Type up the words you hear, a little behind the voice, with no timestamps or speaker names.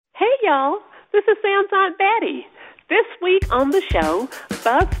y'all. This is Sam's Aunt Betty. This week on the show,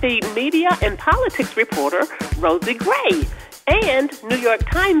 BuzzFeed media and politics reporter Rosie Gray and New York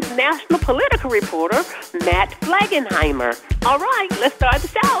Times national political reporter Matt Flegenheimer. All right, let's start the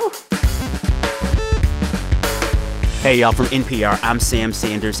show. Hey, y'all, from NPR, I'm Sam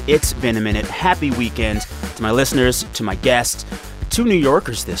Sanders. It's been a minute. Happy weekend to my listeners, to my guests, to New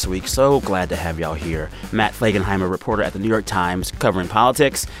Yorkers this week. So glad to have y'all here. Matt Flegenheimer, reporter at the New York Times, covering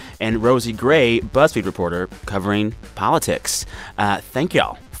politics, and Rosie Gray, BuzzFeed reporter, covering politics. Thank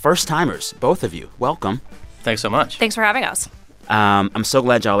y'all. First-timers, both of you. Welcome. Thanks so much. Thanks for having us. I'm so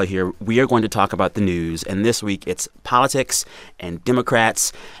glad y'all are here. We are going to talk about the news, and this week it's politics and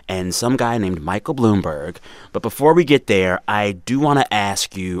Democrats and some guy named Michael Bloomberg. But before we get there, I do want to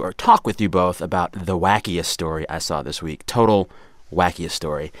ask you or talk with you both about the wackiest story I saw this week. Total wackiest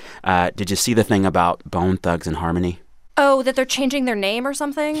story. Did you see the thing about Bone Thugs-n-Harmony? Oh, that they're changing their name or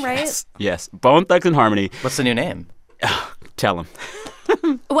something, right? Yes. Bone Thugs-n-Harmony. What's the new name? Tell them.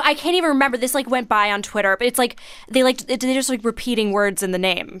 Well, I can't even remember. This went by on Twitter, but it's they're just repeating words in the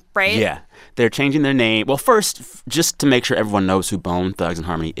name, right? Yeah, they're changing their name. Well, first, just to make sure everyone knows who Bone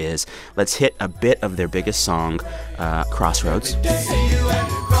Thugs-n-Harmony is, let's hit a bit of their biggest song, Crossroads.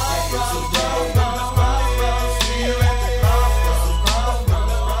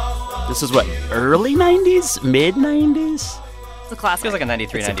 This is what, early 90s? Mid 90s? It's a classic. Feels like a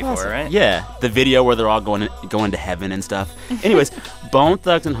 93, 94, right? Yeah, the video where they're all going to heaven and stuff. Anyways, Bone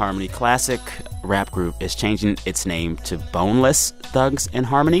Thugs-n-Harmony, classic rap group, is changing its name to Boneless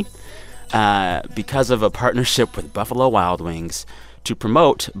Thugs-n-Harmony because of a partnership with Buffalo Wild Wings to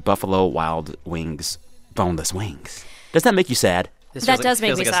promote Buffalo Wild Wings' boneless wings. Does that make you sad? That does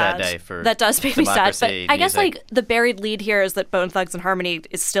make me sad. Day for that does make me sad. But I guess the buried lead here is that Bone Thugs-n-Harmony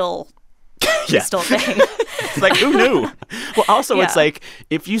is still still a thing. It's like, who knew? Well, also, It's like,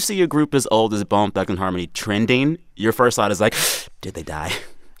 if you see a group as old as Bone Thugs-n-Harmony trending, your first thought is like, did they die?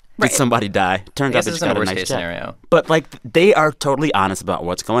 Right. Did somebody die? Turns out they just got a nice check. Scenario. But, they are totally honest about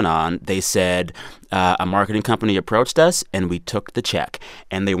what's going on. They said a marketing company approached us, and we took the check.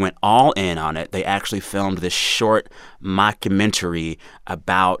 And they went all in on it. They actually filmed this short mockumentary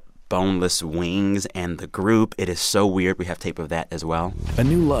about boneless wings and the group. It is so weird. We have tape of that as well. A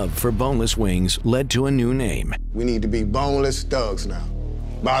new love for boneless wings led to a new name. We need to be boneless thugs now.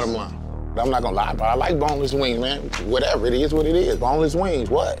 Bottom line. I'm not gonna lie, but I like boneless wings, man. Whatever, it is what it is. Boneless wings,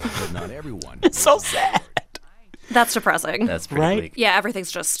 what? But not everyone. It's so sad. That's depressing. That's pretty right? bleak. Yeah, everything's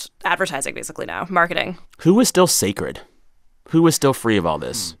just advertising basically now, marketing. Who is still sacred? Who is still free of all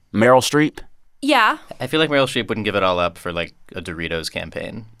this? Meryl Streep? Yeah. I feel like Meryl Streep wouldn't give it all up for a Doritos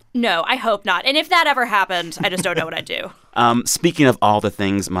campaign. No, I hope not. And if that ever happened, I just don't know what I'd do. Speaking of all the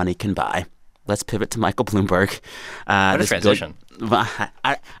things money can buy, let's pivot to Michael Bloomberg. What a transition.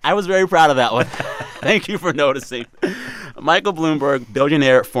 I was very proud of that one. Thank you for noticing. Michael Bloomberg,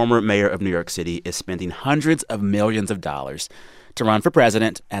 billionaire, former mayor of New York City, is spending hundreds of millions of dollars to run for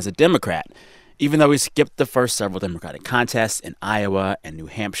president as a Democrat, even though he skipped the first several Democratic contests in Iowa and New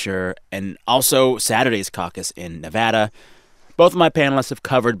Hampshire and also Saturday's caucus in Nevada. Both of my panelists have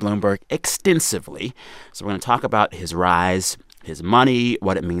covered Bloomberg extensively, so we're going to talk about his rise, his money,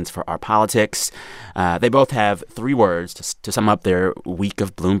 what it means for our politics. They both have 3 words to sum up their week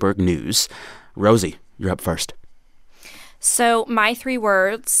of Bloomberg news. Rosie, you're up first. So my 3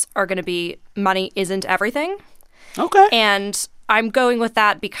 words are going to be money isn't everything. Okay. And I'm going with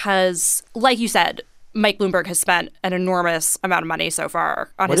that because, like you said, Mike Bloomberg has spent an enormous amount of money so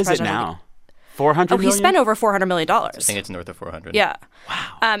far on his presidential. What is it now? 400 million? He spent over $400 million. I think it's north of 400. Yeah.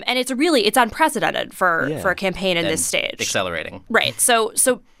 Wow. And it's unprecedented for a campaign in this stage. Accelerating. Right. So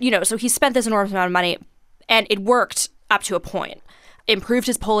he spent this enormous amount of money, and it worked up to a point. Improved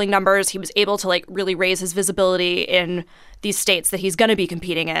his polling numbers. He was able to really raise his visibility in these states that he's going to be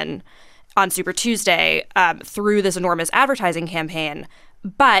competing in on Super Tuesday through this enormous advertising campaign.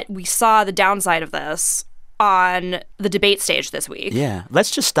 But we saw the downside of this on the debate stage this week. Yeah. Let's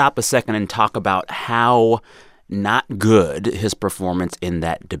just stop a second and talk about how not good his performance in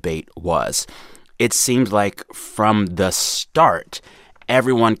that debate was. It seemed like from the start,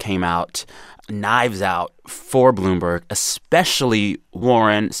 everyone came out, knives out for Bloomberg, especially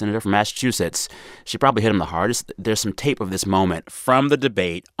Warren, senator from Massachusetts. She probably hit him the hardest. There's some tape of this moment from the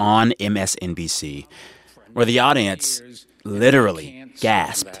debate on MSNBC where the audience literally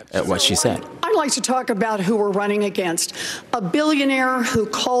gasped at what she said. I'd like to talk about who we're running against. A billionaire who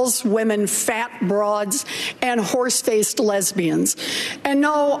calls women fat broads and horse-faced lesbians. And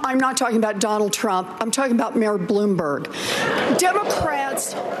no, I'm not talking about Donald Trump. I'm talking about Mayor Bloomberg.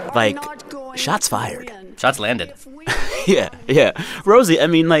 Democrats are not going shots fired. Shots landed. Yeah. Rosie, I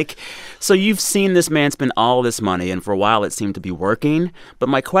mean, like, so you've seen this man spend all this money, and for a while it seemed to be working. But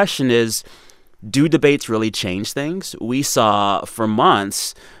my question is, do debates really change things? We saw for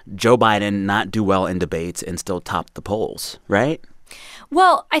months Joe Biden not do well in debates and still top the polls, right?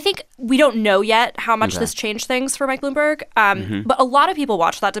 Well, I think we don't know yet how much this changed things for Mike Bloomberg. But a lot of people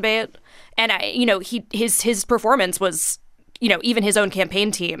watched that debate, and his performance was, even his own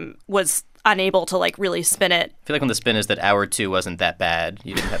campaign team was unable to like really spin it. I feel like when the spin is that hour 2 wasn't that bad,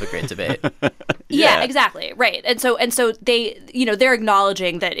 you didn't have a great debate. Yeah, exactly. Right. And so they, they're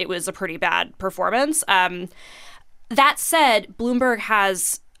acknowledging that it was a pretty bad performance. That said, Bloomberg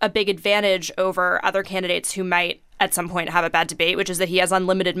has a big advantage over other candidates who might at some point have a bad debate, which is that he has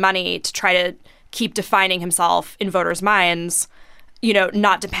unlimited money to try to keep defining himself in voters' minds,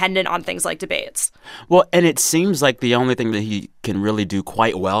 not dependent on things like debates. Well, and it seems like the only thing that he can really do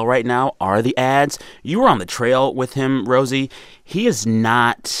quite well right now are the ads. You were on the trail with him, Rosie. He is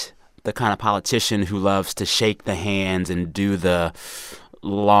not the kind of politician who loves to shake the hands and do the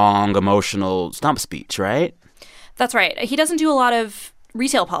long, emotional stump speech, right? That's right. He doesn't do a lot of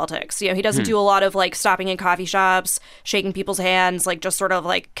retail politics. He doesn't do a lot of like stopping in coffee shops, shaking people's hands, like just sort of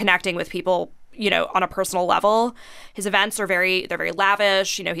like connecting with people, on a personal level. His events are they're very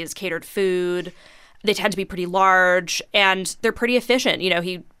lavish. He has catered food. They tend to be pretty large and they're pretty efficient.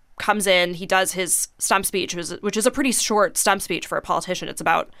 He comes in, he does his stump speech, which is a pretty short stump speech for a politician. It's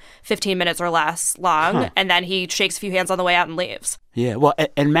about 15 minutes or less long. And then he shakes a few hands on the way out and leaves. Yeah, well,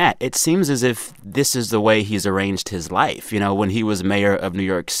 and Matt, it seems as if this is the way he's arranged his life. When he was mayor of New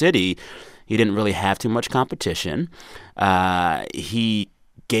York City, he didn't really have too much competition. He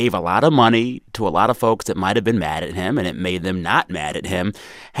gave a lot of money to a lot of folks that might have been mad at him, and it made them not mad at him.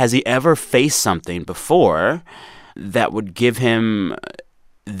 Has he ever faced something before that would give him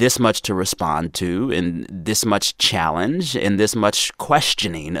this much to respond to and this much challenge and this much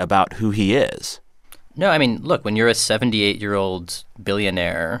questioning about who he is? No, I mean, look, when you're a 78-year-old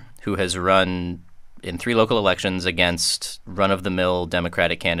billionaire who has run in 3 local elections against run-of-the-mill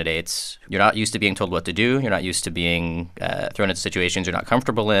Democratic candidates, you're not used to being told what to do. You're not used to being thrown into situations you're not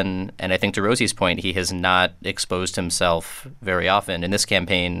comfortable in. And I think to Rosie's point, he has not exposed himself very often in this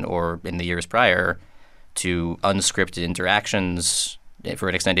campaign or in the years prior to unscripted interactions for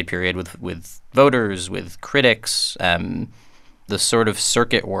an extended period with voters, with critics, the sort of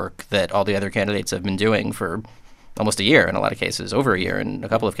circuit work that all the other candidates have been doing for almost a year in a lot of cases, over a year in a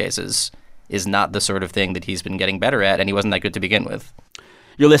couple of cases, is not the sort of thing that he's been getting better at, and he wasn't that good to begin with.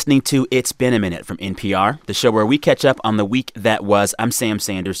 You're listening to It's Been a Minute from NPR, the show where we catch up on the week that was. I'm Sam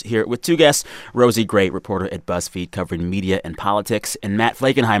Sanders here with 2 guests, Rosie Gray, reporter at BuzzFeed covering media and politics, and Matt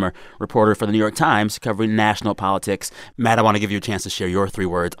Flegenheimer, reporter for The New York Times covering national politics. Matt, I want to give you a chance to share your 3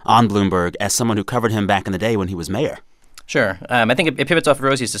 words on Bloomberg as someone who covered him back in the day when he was mayor. Sure. I think it pivots off of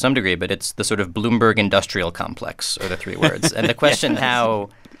Rosie's to some degree, but it's the sort of Bloomberg industrial complex are the 3 words. And the question how...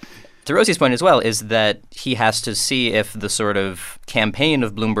 To Rosie's point as well is that he has to see if the sort of campaign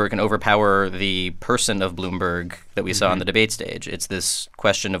of Bloomberg can overpower the person of Bloomberg that we saw on the debate stage. It's this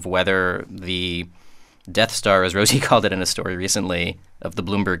question of whether the Death Star, as Rosie called it in a story recently, of the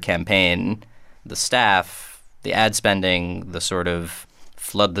Bloomberg campaign, the staff, the ad spending, the sort of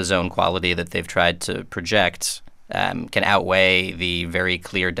flood the zone quality that they've tried to project can outweigh the very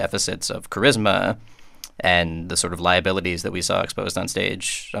clear deficits of charisma and the sort of liabilities that we saw exposed on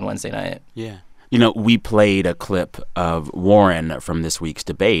stage on Wednesday night. Yeah. We played a clip of Warren from this week's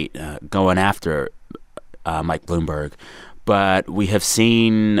debate going after Mike Bloomberg. But we have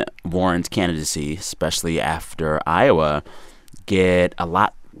seen Warren's candidacy, especially after Iowa, get a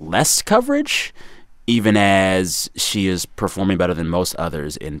lot less coverage, even as she is performing better than most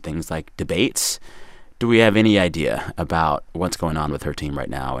others in things like debates. Do we have any idea about what's going on with her team right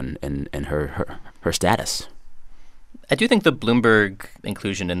now and her status? I do think the Bloomberg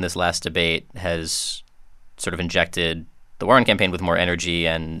inclusion in this last debate has sort of injected the Warren campaign with more energy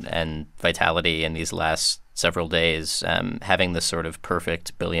and vitality in these last several days. Having this sort of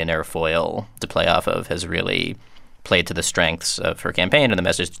perfect billionaire foil to play off of has really played to the strengths of her campaign and the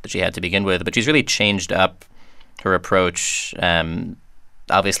message that she had to begin with. But she's really changed up her approach.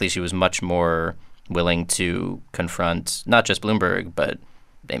 Obviously, she was much more willing to confront not just Bloomberg, but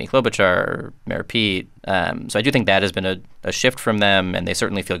Amy Klobuchar, Mayor Pete. So I do think that has been a shift from them, and they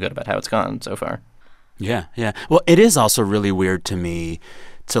certainly feel good about how it's gone so far. Yeah. Well, it is also really weird to me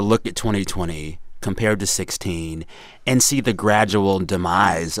to look at 2020 compared to 2016 and see the gradual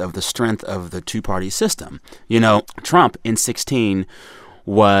demise of the strength of the two-party system. Trump in 2016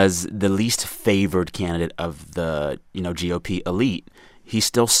 was the least favored candidate of the, GOP elite. He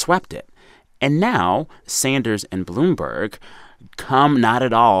still swept it. And now Sanders and Bloomberg come not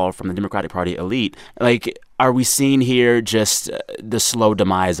at all from the Democratic Party elite. Like, are we seeing here just the slow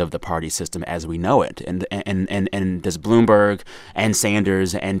demise of the party system as we know it? And does Bloomberg and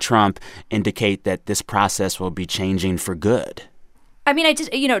Sanders and Trump indicate that this process will be changing for good? I mean,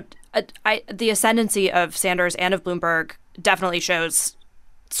 the ascendancy of Sanders and of Bloomberg definitely shows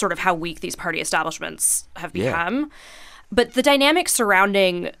sort of how weak these party establishments have become. Yeah. But the dynamics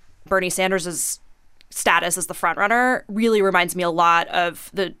surrounding Bernie Sanders' status as the frontrunner really reminds me a lot of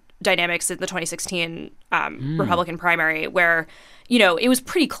the dynamics in the 2016 Republican primary, where, it was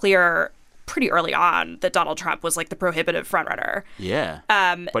pretty clear pretty early on that Donald Trump was like the prohibitive frontrunner. Yeah.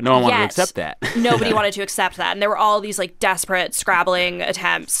 But no one wanted to accept that. Nobody wanted to accept that. And there were all these like desperate scrabbling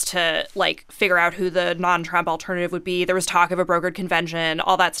attempts to like figure out who the non-Trump alternative would be. There was talk of a brokered convention,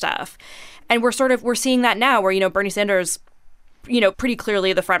 all that stuff. And we're seeing that now where, Bernie Sanders, pretty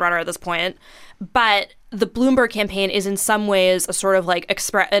clearly the frontrunner at this point. But the Bloomberg campaign is in some ways a sort of like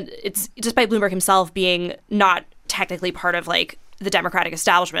it's despite Bloomberg himself being not technically part of like the Democratic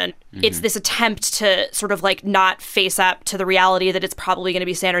establishment, it's this attempt to sort of like not face up to the reality that it's probably going to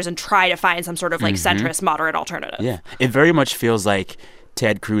be Sanders and try to find some sort of like centrist moderate alternative. Yeah, it very much feels like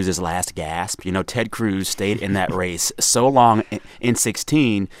Ted Cruz's last gasp. Ted Cruz stayed in that race so long in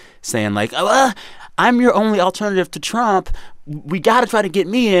 2016 saying like, I'm your only alternative to Trump. We got to try to get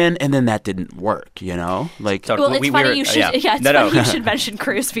me in, and then that didn't work, Like, well, it's funny you should. Funny you should mention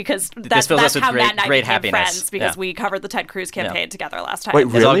Cruz because that's how Matt and I became friends because we covered the Ted Cruz campaign together last time. Wait,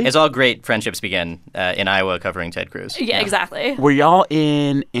 really? As all great friendships begin in Iowa covering Ted Cruz. Yeah, exactly. Were y'all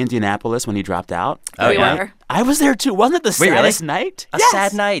in Indianapolis when he dropped out? We were. I was there too. Wasn't it the saddest night? A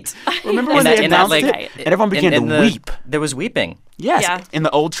sad night. Remember when they announced it? And everyone began to weep. There was weeping. Yes, in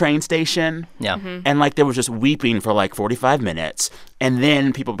the old train station. Yeah. And like there was just weeping for like 45 minutes. And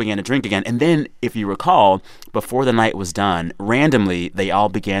then people began to drink again. And then, if you recall, before the night was done, randomly, they all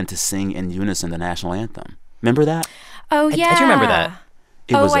began to sing in unison the national anthem. Remember that? Oh, yeah. I do remember that.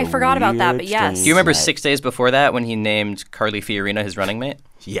 I forgot about that, but yes. Do you remember 6 days before that when he named Carly Fiorina his running mate?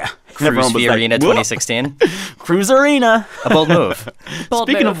 Yeah. Cruz Fiorina 2016. Cruz Arena. A bold move.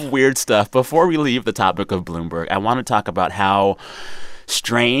 Speaking of weird stuff, before we leave the topic of Bloomberg, I want to talk about how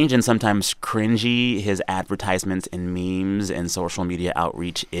strange and sometimes cringy his advertisements and memes and social media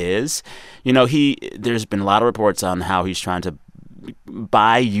outreach is. There's been a lot of reports on how he's trying to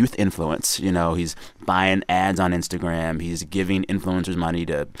buy youth influence. He's buying ads on Instagram. He's giving influencers money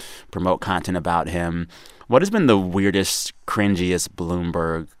to promote content about him. What has been the weirdest, cringiest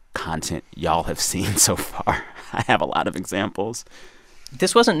Bloomberg content y'all have seen so far? I have a lot of examples.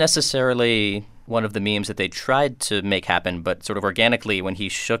 This wasn't necessarily one of the memes that they tried to make happen, but sort of organically when he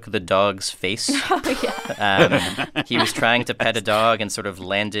shook the dog's face. He was trying to pet a dog and sort of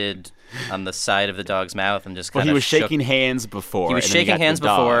landed on the side of the dog's mouth and just kind of he was shaking hands before. He was shaking hands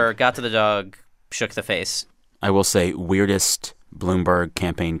before, got to the dog, shook the face. I will say weirdest Bloomberg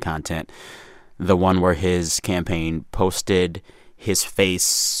campaign content. The one where his campaign posted his face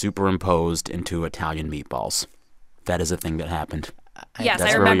superimposed into Italian meatballs. That is a thing that happened. Yes,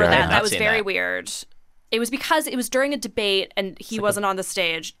 I remember that. That was very weird. It was because it was during a debate and he wasn't on the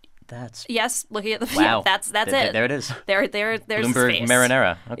stage. Yes, looking at the wow. That's it. There it is. There's Bloomberg his face.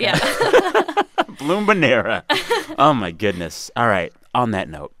 Marinara. Okay. Yeah. Bloombanera. Oh my goodness. All right. On that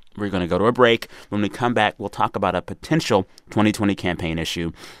note, we're going to go to a break. When we come back, we'll talk about a potential 2020 campaign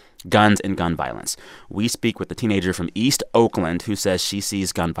issue. Guns and gun violence. We speak with a teenager from East Oakland who says she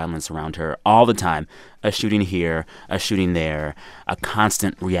sees gun violence around her all the time. A shooting here, a shooting there, a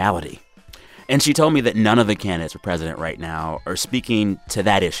constant reality. And she told me that none of the candidates for president right now are speaking to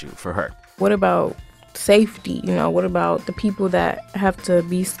that issue for her. What about safety? What about the people that have to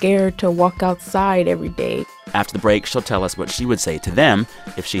be scared to walk outside every day? After the break, she'll tell us what she would say to them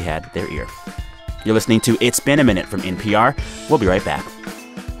if she had their ear. You're listening to It's Been a Minute from NPR. We'll be right back.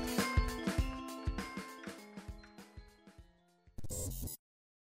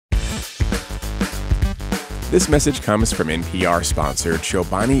 This message comes from NPR-sponsored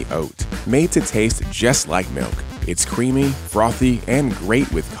Chobani Oat, made to taste just like milk. It's creamy, frothy, and great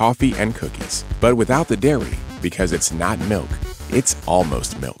with coffee and cookies, but without the dairy, because it's not milk. It's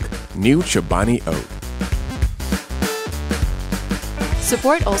almost milk. New Chobani Oat.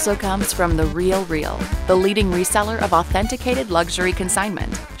 Support also comes from The Real Real, the leading reseller of authenticated luxury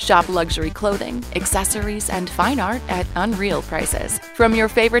consignment. Shop luxury clothing, accessories, and fine art at unreal prices from your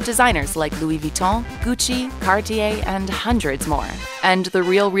favorite designers like Louis Vuitton, Gucci, Cartier, and hundreds more. And the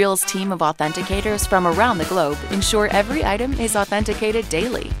Real Reals team of authenticators from around the globe ensure every item is authenticated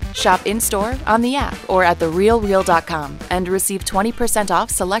daily. Shop in-store, on the app, or at therealreal.com and receive 20% off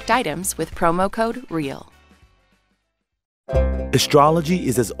select items with promo code REAL. Astrology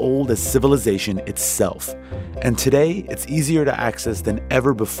is as old as civilization itself. And today, it's easier to access than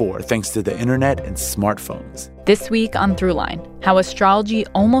ever before thanks to the internet and smartphones. This week on Throughline, how astrology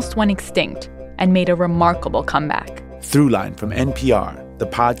almost went extinct and made a remarkable comeback. Throughline from NPR, the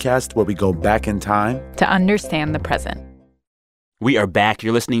podcast where we go back in time to understand the present. We are back.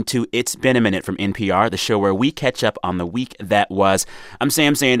 You're listening to It's Been a Minute from NPR, the show where we catch up on the week that was. I'm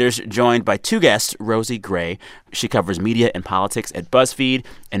Sam Sanders, joined by two guests, Rosie Gray. She covers media and politics at BuzzFeed,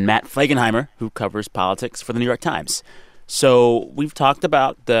 and Matt Flegenheimer, who covers politics for the New York Times. So we've talked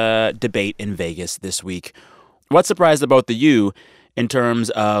about the debate in Vegas this week. What surprised the both of you in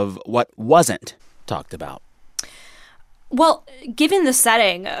terms of what wasn't talked about? Well, given the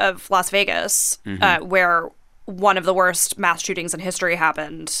setting of Las Vegas, where one of the worst mass shootings in history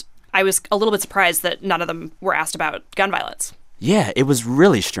happened, I was a little bit surprised that none of them were asked about gun violence. Yeah, it was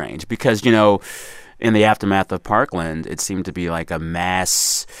really strange because, you know, in the aftermath of Parkland, it seemed to be like a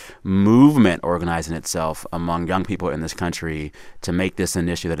mass movement organizing itself among young people in this country to make this an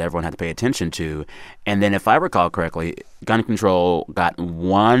issue that everyone had to pay attention to. And then, if I recall correctly, gun control got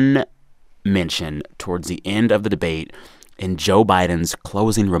one mention towards the end of the debate in Joe Biden's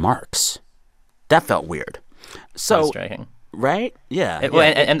closing remarks. That felt weird. So, that's striking. Right? Yeah. Well,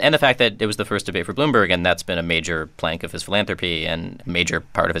 and the fact that it was the first debate for Bloomberg, and that's been a major plank of his philanthropy and a major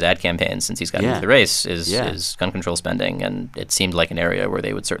part of his ad campaign since he's gotten into the race is gun control spending. And it seemed like an area where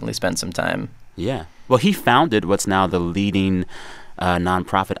they would certainly spend some time. Yeah. Well, he founded what's now the leading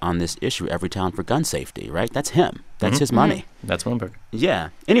nonprofit on this issue, Everytown for Gun Safety, right? That's him. That's his money. That's Bloomberg. Yeah.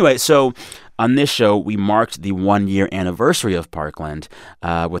 Anyway, so on this show, we marked the 1-year anniversary of Parkland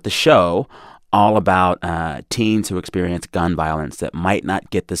with the show all about teens who experience gun violence that might not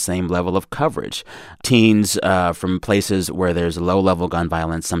get the same level of coverage. Teens from places where there's low-level gun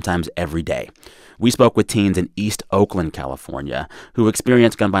violence sometimes every day. We spoke with teens in East Oakland, California, who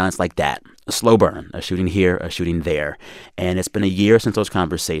experience gun violence like that. A slow burn, a shooting here, a shooting there. And it's been a year since those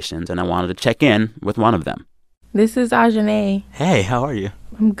conversations, and I wanted to check in with one of them. This is Ajane. Hey, how are you?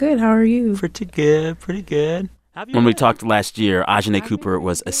 I'm good. How are you? Pretty good, pretty good. When we talked last year, Ajane Cooper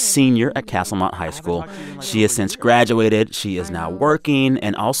was a senior at Castlemont High School. She has since graduated. She is now working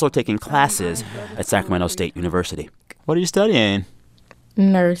and also taking classes at Sacramento State University. What are you studying?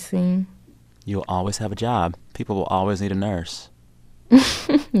 Nursing. You'll always have a job. People will always need a nurse.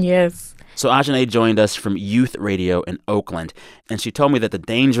 Yes. So Ajane joined us from youth radio in Oakland, and she told me that the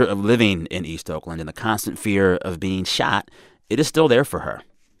danger of living in East Oakland and the constant fear of being shot, it is still there for her.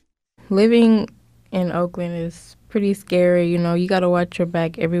 Living in Oakland is pretty scary. You know, you got to watch your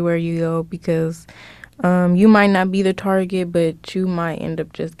back everywhere you go because you might not be the target, but you might end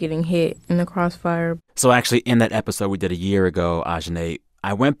up just getting hit in the crossfire. So actually, in that episode we did a year ago, Ajane,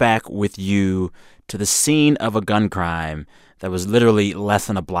 I went back with you to the scene of a gun crime that was literally less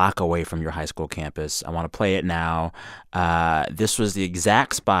than a block away from your high school campus. I want to play it now. This was the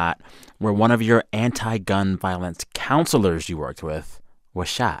exact spot where one of your anti-gun violence counselors you worked with was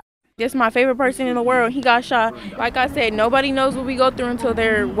shot. That's my favorite person in the world. He got shot. Like I said, nobody knows what we go through until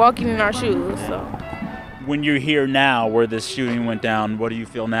they're walking in our shoes. So, when you're here now where this shooting went down, what do you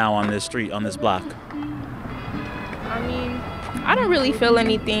feel now on this street, on this block? I mean, I don't really feel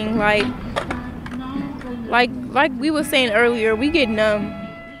anything. Like we were saying earlier, we get numb.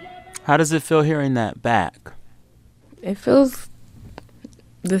 How does it feel hearing that back? It feels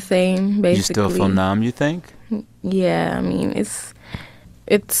the same, basically. You still feel numb, you think? Yeah, I mean, it's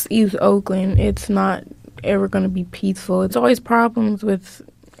East Oakland. It's not ever going to be peaceful. It's always problems with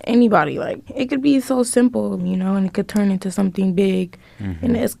anybody. Like, it could be so simple, you know, and it could turn into something big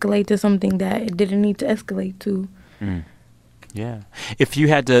and escalate to something that it didn't need to escalate to. Yeah. If you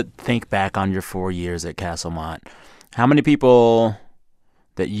had to think back on your 4 years at Castlemont, how many people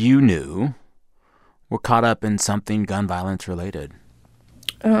that you knew were caught up in something gun violence related?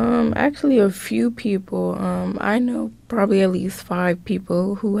 Actually, a few people. I know probably at least 5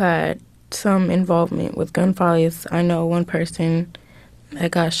 people who had some involvement with gun violence. I know one person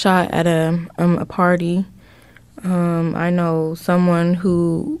that got shot at a party. I know someone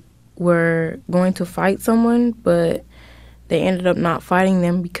who were going to fight someone, but they ended up not fighting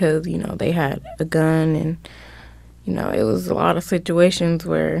them because, you know, they had a gun. And, you know, it was a lot of situations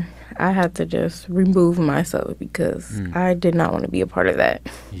where I had to just remove myself because I did not want to be a part of that.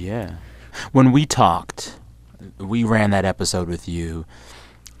 Yeah. When we talked, we ran that episode with you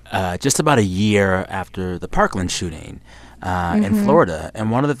just about a year after the Parkland shooting in Florida.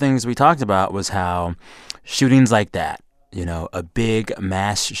 And one of the things we talked about was how shootings like that, you know, a big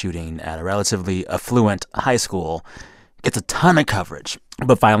mass shooting at a relatively affluent high school, gets a ton of coverage.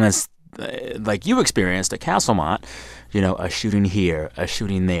 But violence like you experienced at Castlemont, you know, a shooting here, a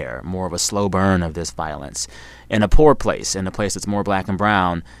shooting there, more of a slow burn of this violence. In a poor place, in a place that's more black and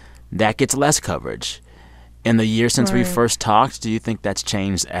brown, that gets less coverage. In the year since we first talked, do you think that's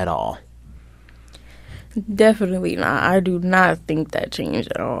changed at all? Definitely not. I do not think that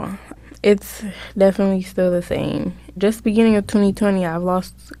changed at all. It's definitely still the same. Just beginning of 2020, I've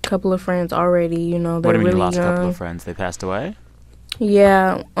lost a couple of friends already. You know, they're what do you mean really you lost young. a couple of friends? They passed away?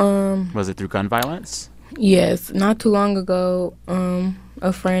 Yeah. Was it through gun violence? Yes. Not too long ago,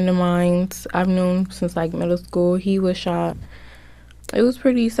 a friend of mine I've known since like middle school, he was shot. It was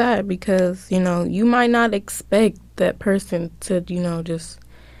pretty sad because, you know, you might not expect that person to, you know, just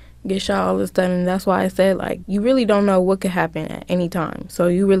get shot all of a sudden. That's why I said, like, you really don't know what could happen at any time. So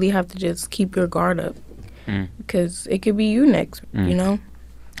you really have to just keep your guard up because it could be you next, you know?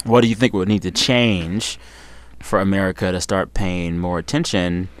 What do you think would need to change for America to start paying more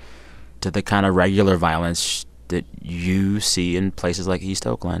attention to the kind of regular violence that you see in places like East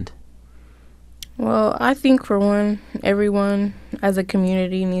Oakland? Well, I think, for one, everyone as a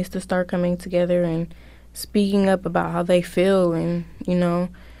community needs to start coming together and speaking up about how they feel and, you know,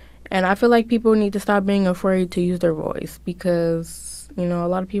 and I feel like people need to stop being afraid to use their voice because, you know, a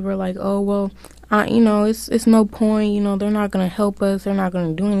lot of people are like, oh, well, you know, it's no point, you know, they're not going to help us, they're not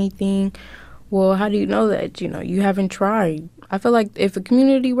going to do anything. Well, how do you know that? You know, you haven't tried. I feel like if the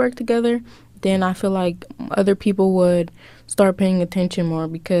community worked together, then I feel like other people would start paying attention more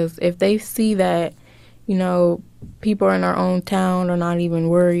because if they see that, you know, people in our own town are not even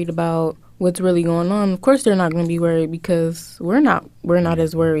worried about what's really going on, of course they're not going to be worried because we're not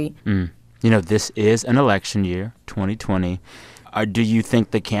as worried. You know, this is an election year, 2020. Do you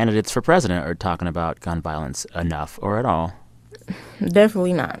think the candidates for president are talking about gun violence enough or at all?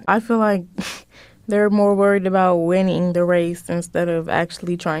 Definitely not. I feel like they're more worried about winning the race instead of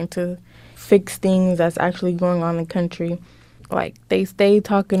actually trying to fix things that's actually going on in the country. Like, they stay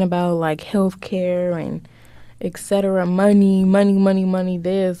talking about, like, health care and et cetera, money,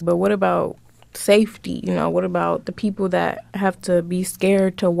 this. But what about safety? You know, what about the people that have to be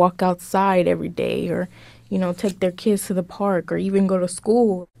scared to walk outside every day or, you know, take their kids to the park or even go to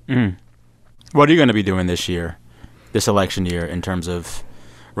school? What are you going to be doing this year, this election year, in terms of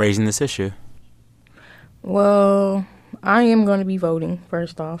raising this issue? Well, I am going to be voting,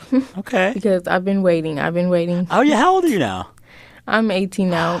 first off. Okay. Because I've been waiting. Oh, yeah. How old are you now? I'm 18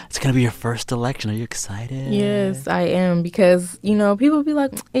 now. It's going to be your first election. Are you excited? Yes, I am. Because, you know, people be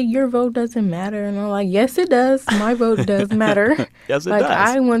like, hey, your vote doesn't matter. And I'm like, yes, it does. My vote does matter. Yes, it does.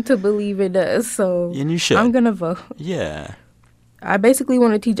 I want to believe it does. So and you should. I'm going to vote. Yeah. I basically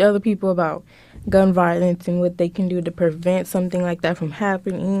want to teach other people about gun violence and what they can do to prevent something like that from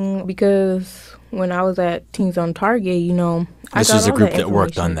happening. Because when I was at Teens on Target, you know, I got This is a all group that that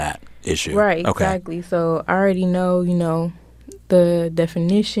worked on information. that issue. Right, Okay. exactly. So I already know, you know, the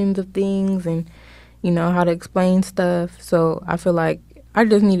definitions of things and, you know, how to explain stuff. So I feel like I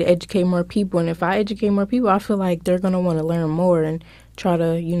just need to educate more people. And if I educate more people, I feel like they're going to want to learn more and try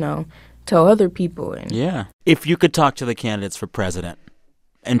to, you know, tell other people. And Yeah. If you could talk to the candidates for president,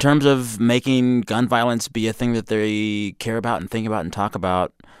 in terms of making gun violence be a thing that they care about and think about and talk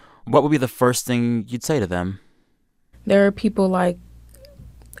about, what would be the first thing you'd say to them? there are people like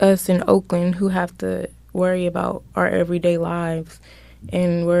us in Oakland who have to worry about our everyday lives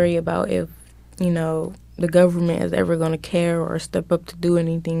and worry about if, you know, the government is ever going to care or step up to do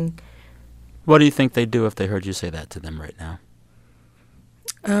anything. What do you think they'd do if they heard you say that to them right now?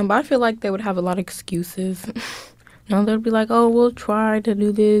 But I feel like they would have a lot of excuses. You know, they'll be like, oh, we'll try to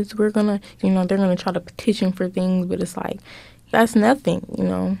do this. We're going to, you know, they're going to try to petition for things. But it's like, that's nothing, you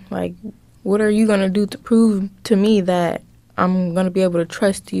know. Like, what are you going to do to prove to me that I'm going to be able to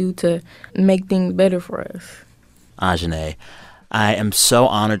trust you to make things better for us? Ajahnay, I am so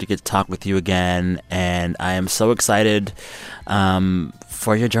honored to get to talk with you again, and I am so excited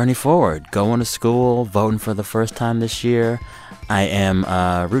for your journey forward. Going to school, voting for the first time this year. I am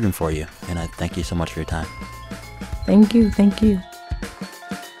rooting for you, and I thank you so much for your time. Thank you. Thank you.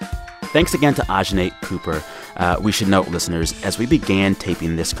 Thanks again to Ajahnay Cooper. We should note, listeners, as we began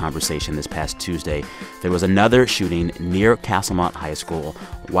taping this conversation this past Tuesday, there was another shooting near Castlemont High School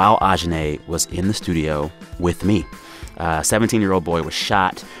while Ajahnay was in the studio with me. A 17-year-old boy was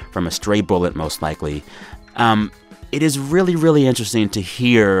shot from a stray bullet, most likely. It is really, really interesting to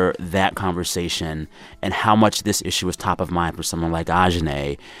hear that conversation and how much this issue is top of mind for someone like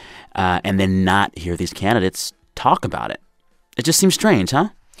Ajahnay, and then not hear these candidates talk about it. It just seems strange, huh?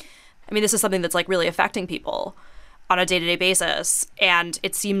 I mean, this is something that's like really affecting people on a day-to-day basis, and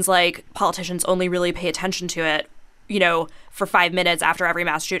it seems like politicians only really pay attention to it, for 5 minutes after every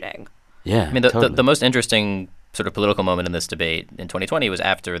mass shooting. Yeah, I mean, the most interesting sort of political moment in this debate in 2020 was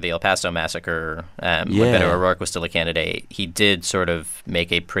after the El Paso massacre. When Beto O'Rourke was still a candidate, he did sort of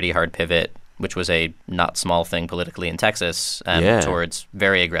make a pretty hard pivot, which was a not small thing politically in Texas, towards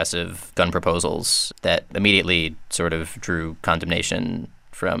very aggressive gun proposals that immediately sort of drew condemnation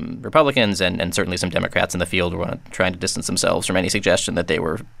from Republicans and certainly some Democrats in the field were trying to distance themselves from any suggestion that they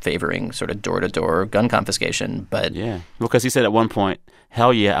were favoring sort of door-to-door gun confiscation. But yeah, because he said at one point,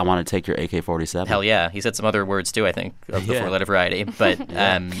 hell yeah, I want to take your AK-47. Hell yeah. He said some other words, too, I think, of the four-letter variety. But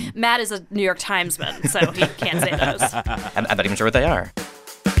Matt is a New York Timesman, so he can't say those. I'm not even sure what they are.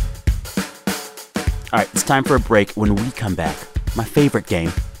 All right, it's time for a break. When we come back, my favorite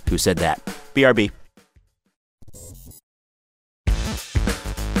game, Who Said That? BRB.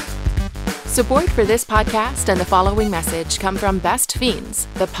 Support for this podcast and the following message come from Best Fiends,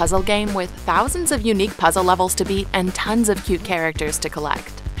 the puzzle game with thousands of unique puzzle levels to beat and tons of cute characters to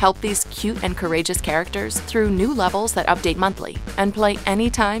collect. Help these cute and courageous characters through new levels that update monthly and play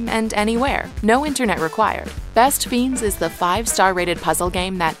anytime and anywhere. No internet required. Best Fiends is the 5-star rated puzzle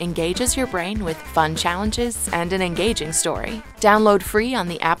game that engages your brain with fun challenges and an engaging story. Download free on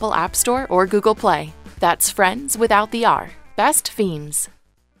the Apple App Store or Google Play. That's friends without the R. Best Fiends.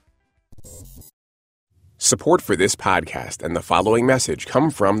 Support for this podcast and the following message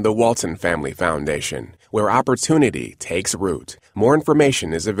come from the Walton Family Foundation, where opportunity takes root. More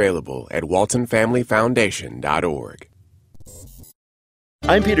information is available at waltonfamilyfoundation.org.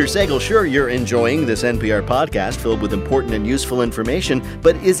 I'm Peter Sagal. Sure, you're enjoying this NPR podcast filled with important and useful information,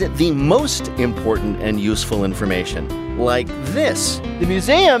 but is it the most important and useful information? Like this. The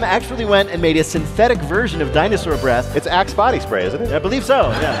museum actually went and made a synthetic version of dinosaur breath. It's Axe body spray, isn't it? I believe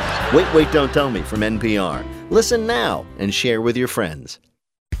so, yeah. Wait, don't tell me from NPR. Listen now and share with your friends.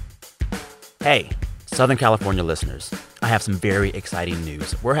 Hey, Southern California listeners, I have some very exciting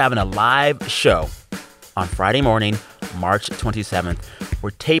news. We're having a live show on Friday morning, March 27th. We're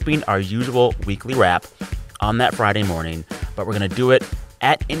taping our usual weekly wrap on that Friday morning, but we're going to do it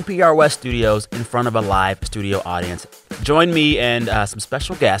at NPR West Studios in front of a live studio audience. Join me and some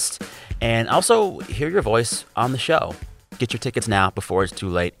special guests, and also hear your voice on the show. Get your tickets now before it's too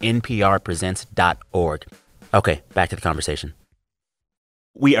late. NPRpresents.org. Okay, back to the conversation.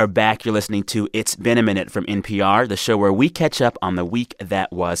 We are back. You're listening to It's Been a Minute from NPR, the show where we catch up on the week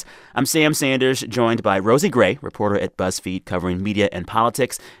that was. I'm Sam Sanders, joined by Rosie Gray, reporter at BuzzFeed covering media and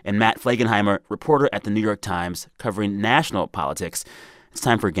politics, and Matt Flegenheimer, reporter at the New York Times covering national politics. It's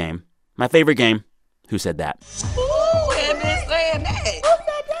time for a game. My favorite game, Who Said That? Ooh, and been saying that. Who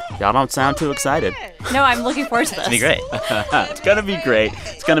said that? Y'all don't sound too excited. No, I'm looking forward to this. It's going to be great. It's going to be great.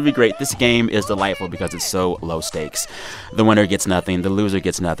 It's going to be great. This game is delightful because it's so low stakes. The winner gets nothing. The loser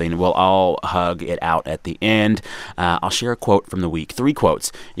gets nothing. We'll all hug it out at the end. I'll share a quote from the week. 3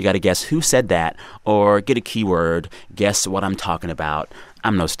 quotes. You got to guess who said that or get a keyword. Guess what I'm talking about.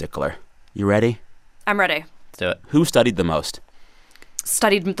 I'm no stickler. You ready? I'm ready. Let's do it. Who studied the most?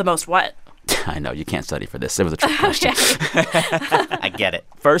 Studied the most what? I know, you can't study for this. It was a trick question. I get it.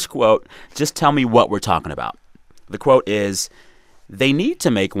 First quote, just tell me what we're talking about. The quote is, they need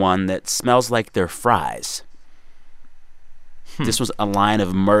to make one that smells like their fries. This was a line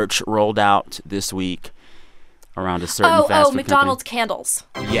of merch rolled out this week around a certain fast food McDonald's company. Candles.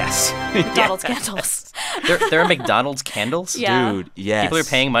 Yes. McDonald's candles. There are McDonald's candles? Yeah. Dude, yes. People are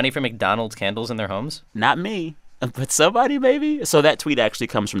paying money for McDonald's candles in their homes? Not me. But somebody, maybe. So that tweet actually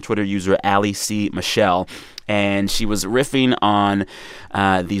comes from Twitter user Allie C. Michelle. And she was riffing on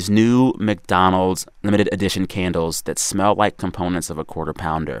these new McDonald's limited edition candles that smell like components of a quarter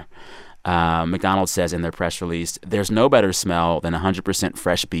pounder. McDonald's says in their press release, there's no better smell than 100%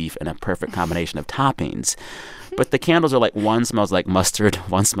 fresh beef and a perfect combination of toppings. But the candles are like, one smells like mustard,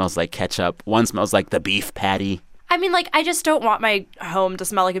 one smells like ketchup, one smells like the beef patty. I mean, like, I just don't want my home to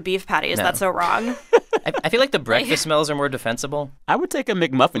smell like a beef patty. Is that so wrong? I feel like the breakfast smells are more defensible. I would take a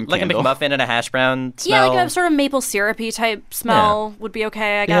McMuffin Like candle. a McMuffin and a hash brown smell. Yeah, like a sort of maple syrupy type smell would be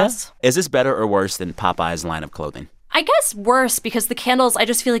okay, I guess. Is this better or worse than Popeye's line of clothing? I guess worse, because the candles, I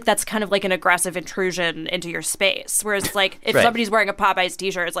just feel like that's kind of like an aggressive intrusion into your space. Whereas, like, if Right. somebody's wearing a Popeye's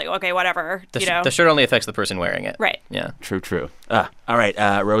t-shirt, it's like, okay, whatever, you know? The shirt only affects the person wearing it. Right. Yeah. True. All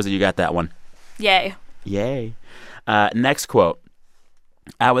right, Rosie, you got that one. Yay. Yay. Next quote.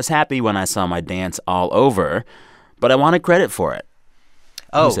 I was happy when I saw my dance all over, but I wanted credit for it.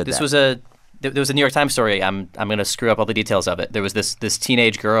 Oh, there was a New York Times story. I'm going to screw up all the details of it. There was this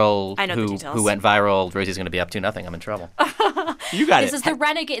teenage girl who went viral. Rosie's going to be up to nothing. I'm in trouble. You got This is the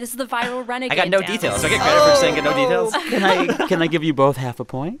renegade. This is the viral renegade. I got no dance. details. Do I get credit for saying no details? Can I give you both half a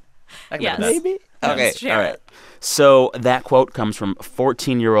point? Yes. Maybe? Okay, Share all right. So that quote comes from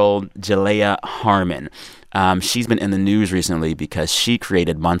 14-year-old Jalea Harmon. She's been in the news recently because she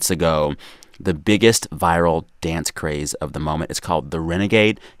created months ago the biggest viral dance craze of the moment. It's called The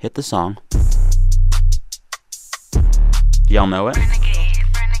Renegade. Hit the song. Do y'all know it?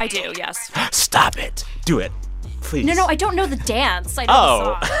 I do, yes. Stop it. Do it. Please. No, I don't know the dance. I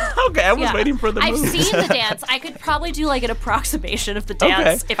know the song. Okay, I was waiting for the I've moves. seen the dance. I could probably do like an approximation of the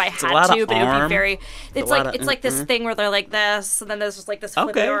dance if I It's a had lot to, of but it would arm. be very. It's like this thing where they're like this, and then there's just like this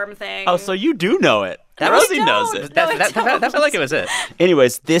flippy arm thing. Oh, so you do know it. That Rosie was- knows it. That felt like it was it.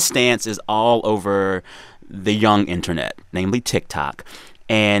 Anyways, this dance is all over the young internet, namely TikTok.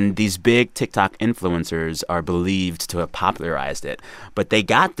 And these big TikTok influencers are believed to have popularized it. But they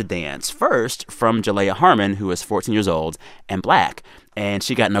got the dance first from Jalea Harmon, who is 14 years old and black. And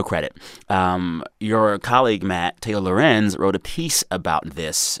she got no credit. Your colleague, Matt Taylor Lorenz, wrote a piece about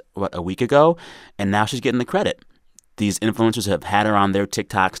this, a week ago? And now she's getting the credit. These influencers have had her on their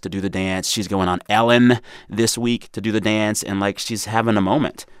TikToks to do the dance. She's going on Ellen this week to do the dance. And, she's having a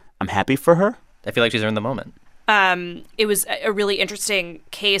moment. I'm happy for her. I feel like she's earned the moment. It was a really interesting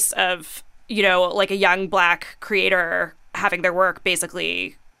case of, a young black creator having their work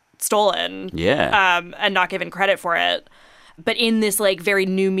basically stolen. Yeah. And not given credit for it. But in this, very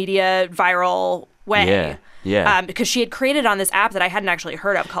new media viral way. Yeah. Because she had created on this app that I hadn't actually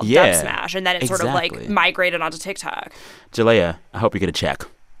heard of called Yeah, Dub Smash. And then it sort of, exactly. migrated onto TikTok. Jalea, I hope you get a check.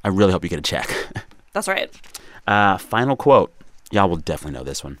 I really hope you get a check. That's right. Final quote. Y'all will definitely know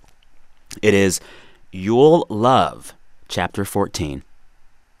this one. It is, "You'll love chapter 14.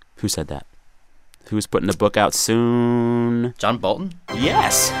 Who said that? Who's putting the book out soon? John Bolton?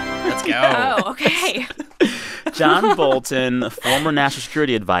 Yes. Let's go. Oh, okay. John Bolton, former national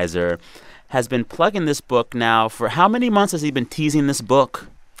security advisor, has been plugging this book now for how many months has he been teasing this book?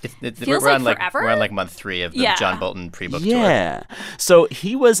 Feels we're on like forever? We're on month 3 of the Yeah. John Bolton pre-book tour. Yeah. So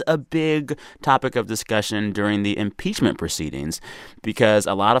he was a big topic of discussion during the impeachment proceedings because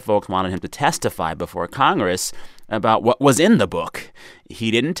a lot of folks wanted him to testify before Congress about what was in the book.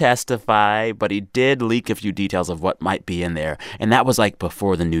 He didn't testify, but he did leak a few details of what might be in there. And that was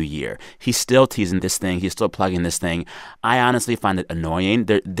before the new year. He's still teasing this thing. He's still plugging this thing. I honestly find it annoying.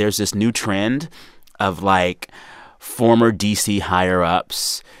 There's this new trend of former DC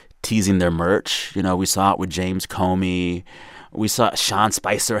higher-ups teasing their merch. We saw it with James Comey. We saw Sean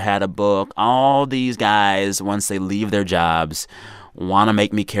Spicer had a book. All these guys, once they leave their jobs, want to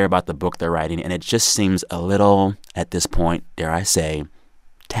make me care about the book they're writing. And it just seems a little, at this point, dare I say,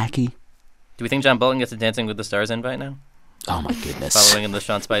 tacky. Do we think John Bolton gets a Dancing with the Stars invite now? Oh, my goodness. Following in the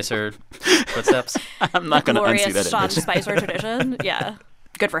Sean Spicer footsteps? I'm not going to unsee that Glorious Sean image. Spicer tradition. Yeah.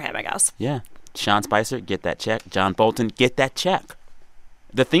 Good for him, I guess. Yeah. Sean Spicer, get that check. John Bolton, get that check.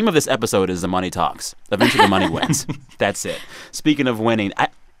 The theme of this episode is the money talks. Eventually, the money wins. That's it. Speaking of winning,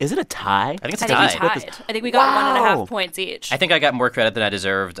 is it a tie? I think it's a I tie. think we tied. I think we got 1.5 points each. I think I got more credit than I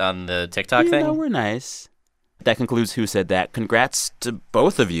deserved on the TikTok thing. We're nice. That concludes Who Said That. Congrats to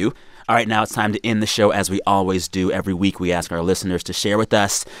both of you. All right, now it's time to end the show as we always do. Every week we ask our listeners to share with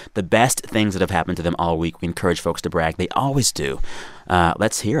us the best things that have happened to them all week. We encourage folks to brag. They always do.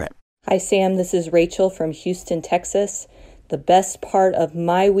 Let's hear it. Hi, Sam. This is Rachel from Houston, Texas. The best part of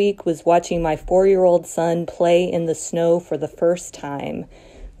my week was watching my 4-year-old son play in the snow for the first time.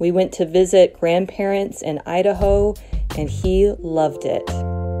 We went to visit grandparents in Idaho, and he loved it.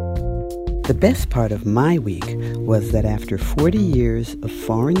 The best part of my week was that after 40 years of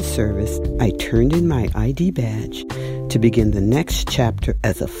foreign service, I turned in my ID badge to begin the next chapter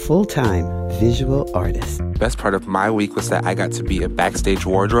as a full-time visual artist. Best part of my week was that I got to be a backstage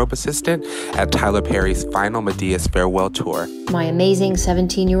wardrobe assistant at Tyler Perry's final Medea's farewell tour. My amazing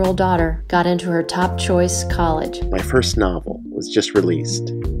 17-year-old daughter got into her top choice college. My first novel was just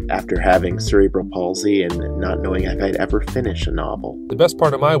released after having cerebral palsy and not knowing if I'd ever finish a novel. The best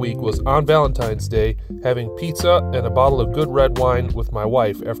part of my week was on Valentine's Day having pizza and a bottle of good red wine with my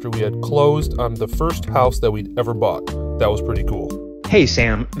wife after we had closed on the first house that we'd ever bought. That was pretty cool. Hey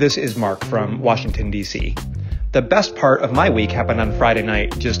Sam, this is Mark from Washington, D.C. The best part of my week happened on Friday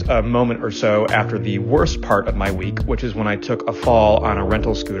night, just a moment or so after the worst part of my week, which is when I took a fall on a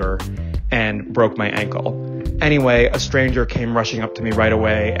rental scooter and broke my ankle. Anyway, a stranger came rushing up to me right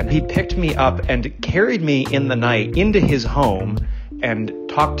away, and he picked me up and carried me in the night into his home and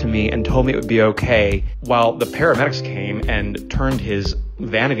talked to me and told me it would be okay, while the paramedics came and turned his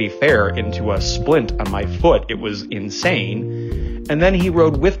Vanity Fair into a splint on my foot. It was insane. And then he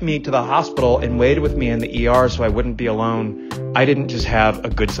rode with me to the hospital and waited with me in the ER so I wouldn't be alone. I didn't just have a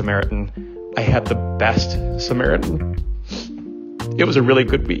good Samaritan. I had the best Samaritan. It was a really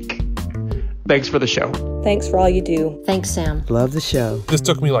good week. Thanks for the show. Thanks for all you do. Thanks, Sam. Love the show. This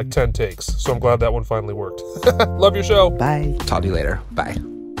took me like 10 takes, so I'm glad that one finally worked. Love your show. Bye. Talk to you later. Bye.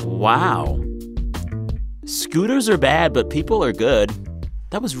 Wow. Scooters are bad, but people are good.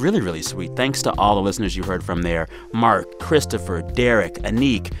 That was really, really sweet. Thanks to all the listeners you heard from there. Mark, Christopher, Derek,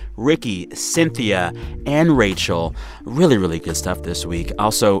 Anik, Ricky, Cynthia, and Rachel. Really, really good stuff this week.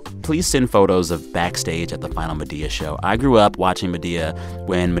 Also, please send photos of backstage at the final Madea show. I grew up watching Madea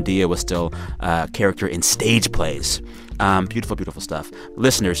when Madea was still a character in stage plays. Beautiful, beautiful stuff.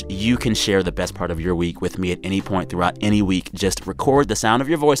 Listeners, you can share the best part of your week with me at any point throughout any week. Just record the sound of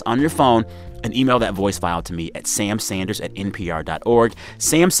your voice on your phone and email that voice file to me at samsanders@npr.org.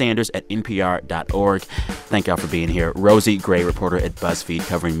 samsanders@npr.org. Thank y'all for being here. Rosie Gray, reporter at BuzzFeed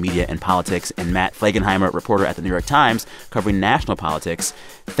covering media and politics, and Matt Flegenheimer, reporter at The New York Times covering national politics.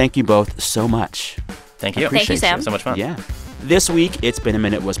 Thank you both so much. Thank you. Thank you, Sam. So much fun. Yeah. This week, It's Been a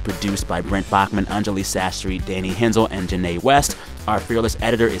Minute was produced by Brent Bachman, Anjali Sastry, Danny Hensel, and Janae West. Our fearless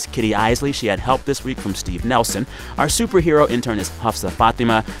editor is Kitty Isley. She had help this week from Steve Nelson. Our superhero intern is Hafsa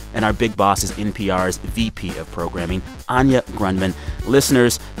Fatima. And our big boss is NPR's VP of Programming, Anya Grundman.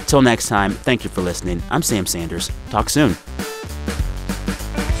 Listeners, till next time, thank you for listening. I'm Sam Sanders. Talk soon.